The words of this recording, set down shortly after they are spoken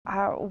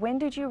When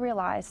did you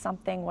realize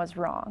something was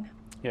wrong?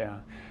 Yeah,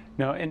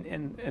 no,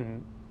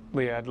 and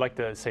Leah, I'd like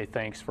to say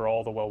thanks for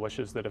all the well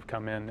wishes that have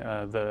come in.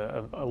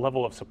 The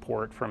level of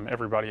support from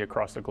everybody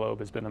across the globe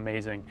has been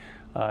amazing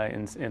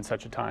in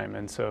such a time,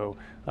 and so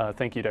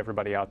thank you to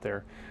everybody out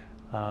there.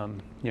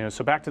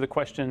 So back to the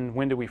question,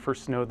 when did we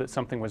first know that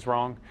something was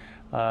wrong?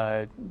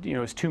 It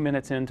was 2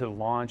 minutes into the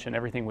launch, and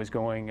everything was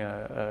going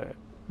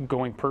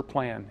per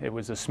plan. It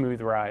was a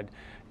smooth ride,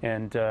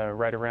 and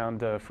right around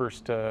the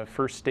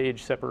first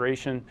stage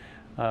separation,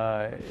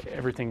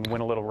 everything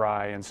went a little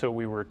awry, and so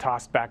we were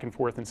tossed back and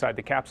forth inside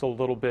the capsule a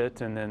little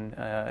bit, and then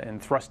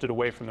thrusted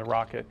away from the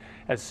rocket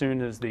as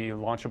soon as the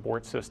launch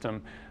abort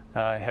system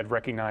had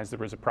recognized there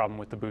was a problem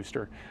with the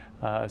booster.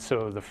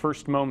 So the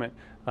first moment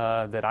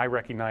that I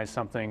recognized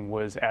something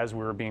was as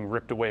we were being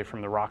ripped away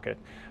from the rocket.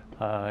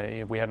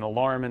 We had an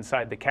alarm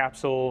inside the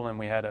capsule, and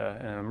we had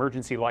an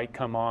emergency light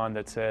come on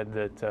that said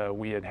that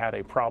we had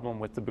a problem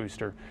with the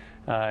booster.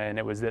 And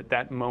it was at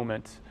that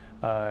moment,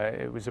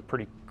 it was a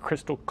pretty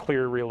crystal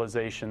clear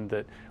realization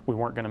that we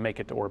weren't going to make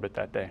it to orbit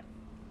that day.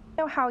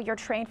 You know how you're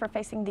trained for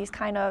facing these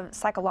kind of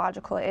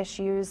psychological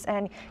issues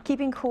and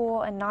keeping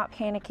cool and not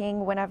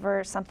panicking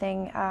whenever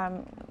something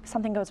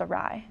goes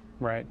awry.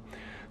 Right.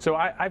 So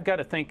I've got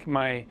to think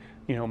my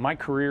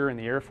career in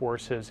the Air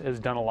Force has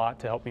done a lot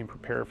to help me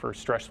prepare for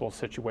stressful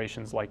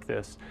situations like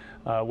this,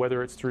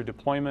 whether it's through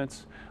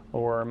deployments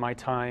or my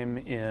time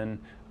in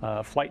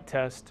flight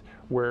test,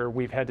 where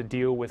we've had to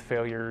deal with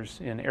failures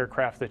in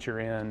aircraft that you're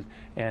in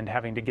and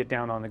having to get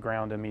down on the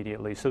ground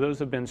immediately. So those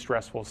have been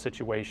stressful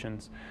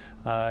situations.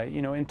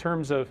 In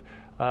terms of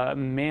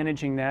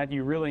managing that,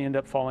 you really end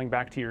up falling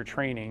back to your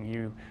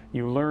training.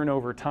 You learn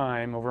over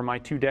time. Over my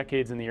 2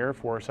 decades in the Air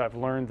Force, I've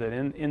learned that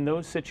in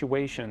those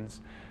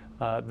situations,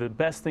 the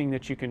best thing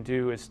that you can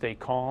do is stay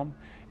calm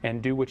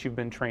and do what you've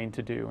been trained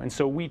to do. And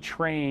so we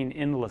train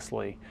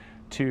endlessly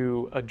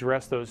to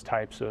address those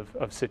types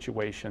of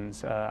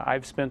situations.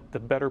 I've spent the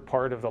better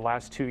part of the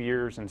last 2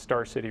 years in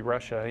Star City,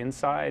 Russia,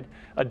 inside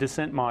a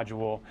descent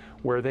module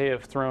where they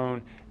have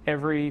thrown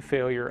every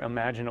failure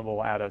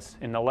imaginable at us.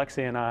 And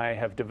Alexei and I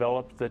have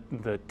developed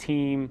the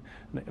team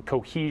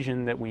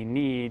cohesion that we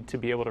need to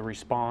be able to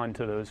respond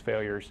to those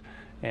failures.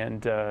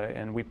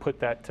 And we put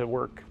that to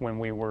work when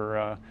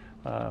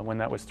when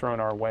that was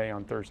thrown our way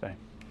on Thursday.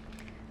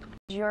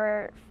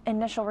 Your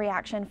initial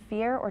reaction,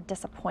 fear or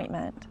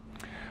disappointment?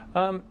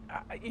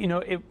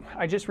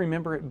 I just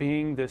remember it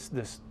being this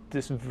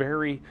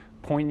very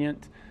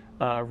poignant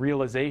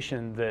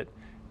realization that,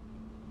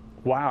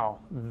 wow,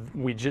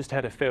 we just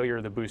had a failure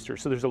of the booster.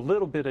 So there's a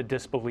little bit of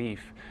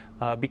disbelief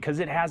because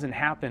it hasn't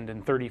happened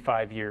in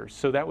 35 years.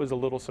 So that was a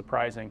little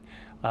surprising.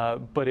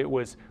 But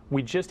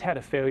we just had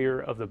a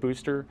failure of the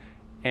booster,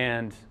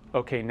 and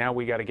okay, now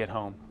we got to get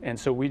home. And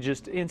so we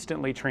just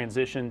instantly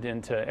transitioned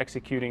into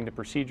executing the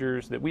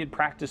procedures that we had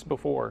practiced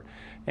before,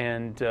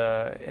 and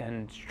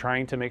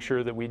trying to make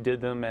sure that we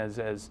did them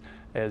as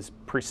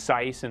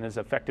precise and as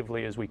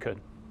effectively as we could.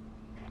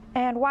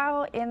 And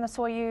while in the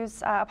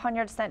Soyuz, upon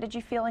your descent, did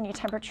you feel any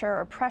temperature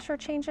or pressure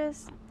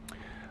changes?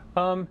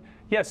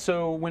 Yes,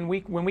 so when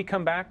we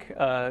come back,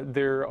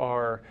 there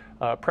are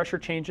pressure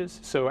changes.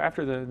 So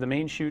after the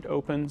main chute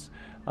opens,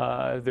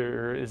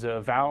 there is a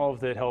valve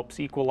that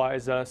helps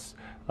equalize us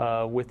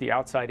with the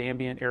outside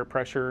ambient air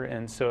pressure,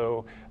 and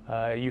so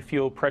you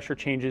feel pressure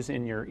changes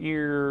in your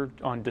ear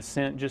on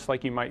descent, just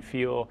like you might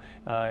feel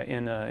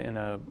in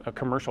a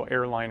commercial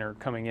airliner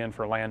coming in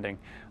for landing.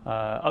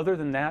 Other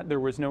than that, there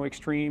was no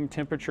extreme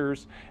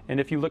temperatures, and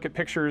if you look at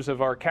pictures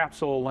of our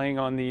capsule laying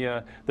on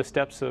the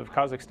steppes of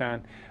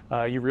Kazakhstan,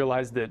 you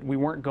realize that we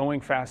weren't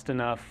going fast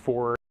enough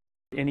for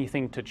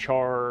anything to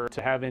char,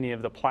 to have any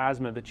of the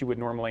plasma that you would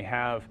normally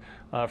have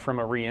from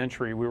a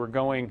re-entry. We were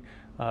going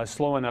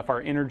slow enough,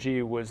 our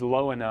energy was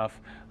low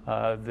enough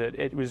that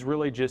it was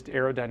really just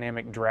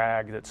aerodynamic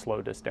drag that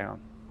slowed us down.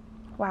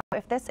 Wow.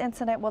 If this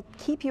incident will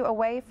keep you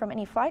away from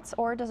any flights,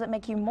 or does it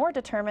make you more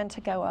determined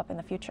to go up in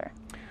the future?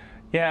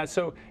 Yeah,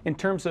 so in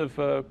terms of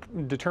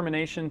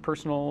determination,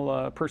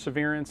 personal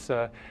perseverance,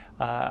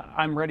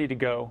 I'm ready to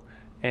go,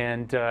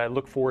 and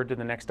look forward to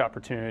the next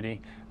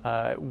opportunity.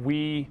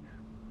 We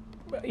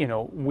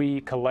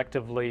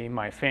collectively,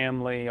 my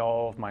family,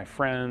 all of my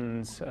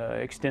friends,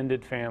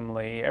 extended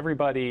family,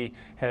 everybody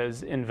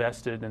has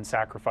invested and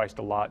sacrificed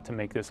a lot to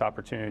make this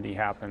opportunity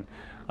happen.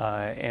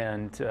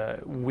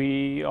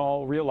 We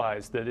all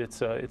realize that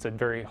it's a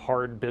very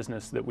hard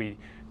business that we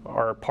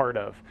are a part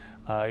of.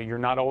 You're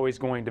not always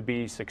going to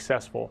be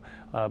successful,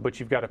 but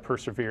you've got to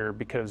persevere,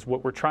 because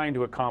what we're trying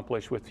to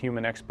accomplish with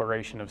human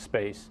exploration of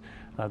space,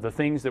 the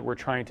things that we're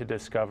trying to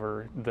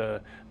discover,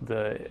 the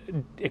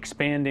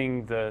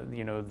expanding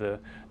the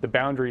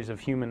boundaries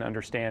of human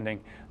understanding,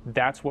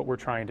 that's what we're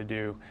trying to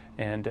do,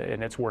 and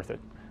it's worth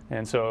it.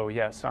 And so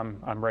yes,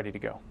 I'm ready to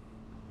go.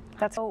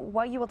 That's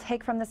what you will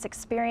take from this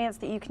experience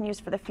that you can use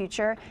for the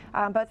future,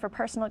 both for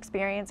personal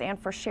experience and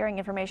for sharing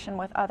information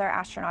with other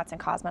astronauts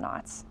and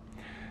cosmonauts.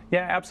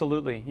 Yeah,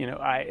 absolutely. You know,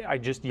 I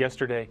just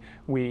yesterday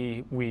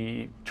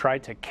we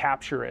tried to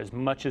capture as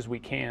much as we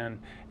can,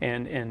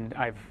 and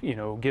I've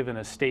given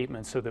a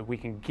statement so that we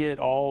can get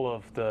all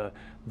of the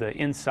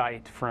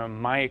insight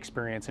from my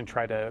experience and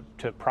try to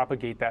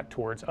propagate that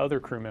towards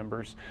other crew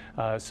members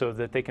so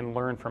that they can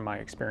learn from my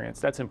experience.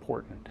 That's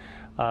important.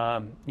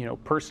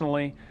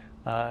 Personally,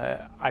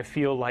 I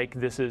feel like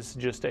this is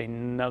just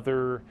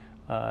another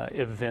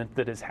event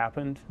that has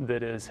happened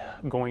that is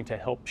going to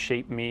help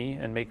shape me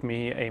and make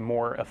me a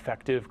more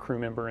effective crew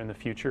member in the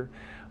future.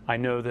 I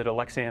know that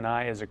Alexei and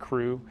I as a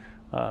crew,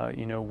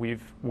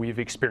 we've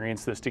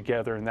experienced this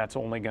together, and that's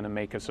only going to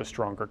make us a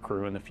stronger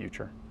crew in the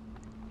future.